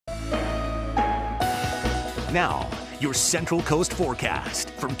Now, your Central Coast forecast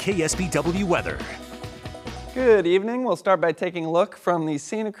from KSBW Weather. Good evening. We'll start by taking a look from the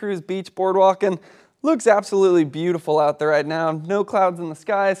Santa Cruz Beach Boardwalk, and looks absolutely beautiful out there right now. No clouds in the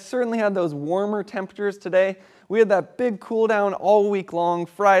sky. Certainly had those warmer temperatures today. We had that big cool down all week long.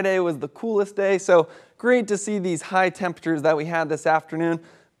 Friday was the coolest day, so great to see these high temperatures that we had this afternoon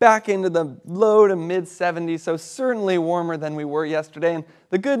back into the low to mid 70s, so certainly warmer than we were yesterday. And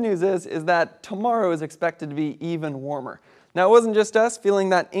the good news is that tomorrow is expected to be even warmer. Now, it wasn't just us feeling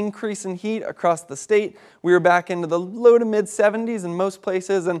that increase in heat across the state. We were back into the low to mid 70s in most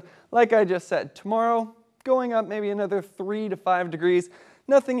places, and like I just said, tomorrow going up maybe another 3 to 5 degrees.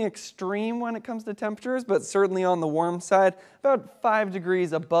 Nothing extreme when it comes to temperatures, but certainly on the warm side, about 5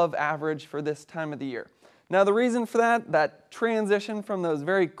 degrees above average for this time of the year. Now, the reason for that transition from those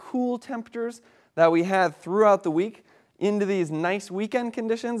very cool temperatures that we had throughout the week into these nice weekend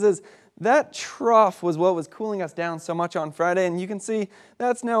conditions is that trough was what was cooling us down so much on Friday, and you can see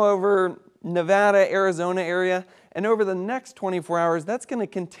that's now over Nevada, Arizona area, and over the next 24 hours, that's going to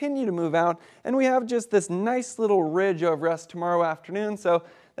continue to move out, and we have just this nice little ridge over us tomorrow afternoon, so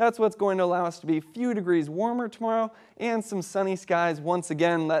that's what's going to allow us to be a few degrees warmer tomorrow and some sunny skies once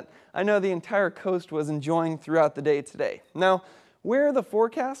again that I know the entire coast was enjoying throughout the day today. Now, where the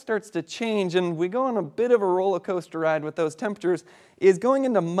forecast starts to change and we go on a bit of a roller coaster ride with those temperatures is going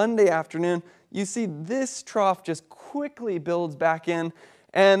into Monday afternoon. You see this trough just quickly builds back in,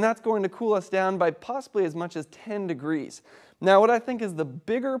 and that's going to cool us down by possibly as much as 10 degrees. Now, what I think is the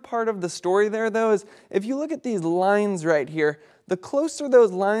bigger part of the story there, though, is if you look at these lines right here, the closer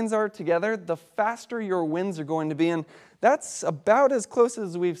those lines are together, the faster your winds are going to be, and that's about as close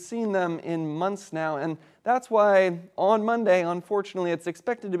as we've seen them in months now, and that's why on Monday, unfortunately, it's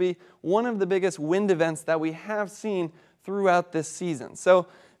expected to be one of the biggest wind events that we have seen throughout this season. So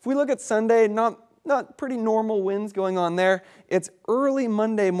if we look at Sunday, not pretty normal winds going on there. It's early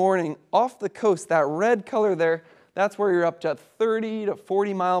Monday morning off the coast, that red color there, that's where you're up to 30 to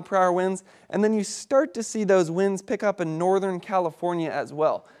 40 mile per hour winds, and then you start to see those winds pick up in Northern California as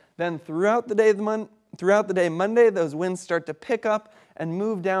well. Then throughout the day Monday, those winds start to pick up and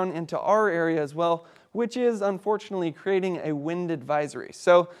move down into our area as well, which is unfortunately creating a wind advisory.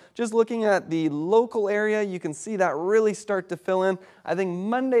 So just looking at the local area, you can see that really start to fill in. I think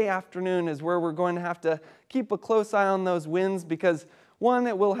Monday afternoon is where we're going to have to keep a close eye on those winds because one,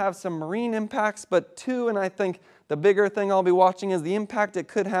 it will have some marine impacts, but two, and I think the bigger thing I'll be watching is the impact it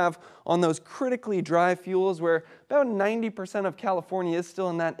could have on those critically dry fuels where about 90% of California is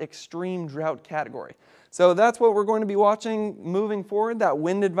still in that extreme drought category. So that's what we're going to be watching moving forward, that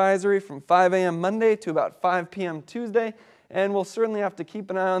wind advisory from 5 a.m. Monday to about 5 p.m. Tuesday, and we'll certainly have to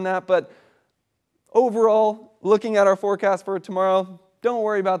keep an eye on that. But overall, looking at our forecast for tomorrow, don't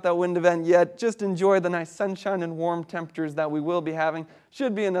worry about that wind event yet. Just enjoy the nice sunshine and warm temperatures that we will be having.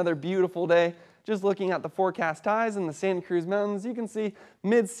 Should be another beautiful day. Just looking at the forecast highs in the Santa Cruz Mountains, you can see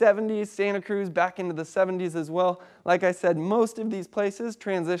mid-70s, Santa Cruz back into the 70s as well. Like I said, most of these places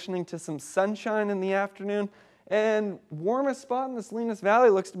transitioning to some sunshine in the afternoon. And warmest spot in the Salinas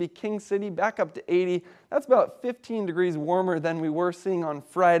Valley looks to be King City, back up to 80. That's about 15 degrees warmer than we were seeing on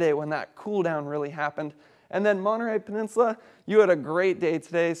Friday when that cool down really happened. And then Monterey Peninsula, you had a great day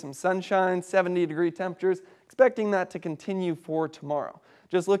today, some sunshine, 70-degree temperatures, expecting that to continue for tomorrow.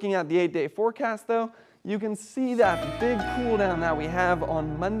 Just looking at the 8-day forecast though, you can see that big cool down that we have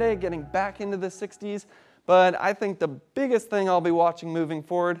on Monday getting back into the 60s. But I think the biggest thing I'll be watching moving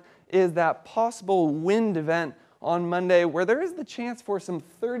forward is that possible wind event on Monday where there is the chance for some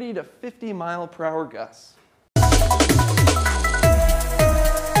 30 to 50 mile per hour gusts.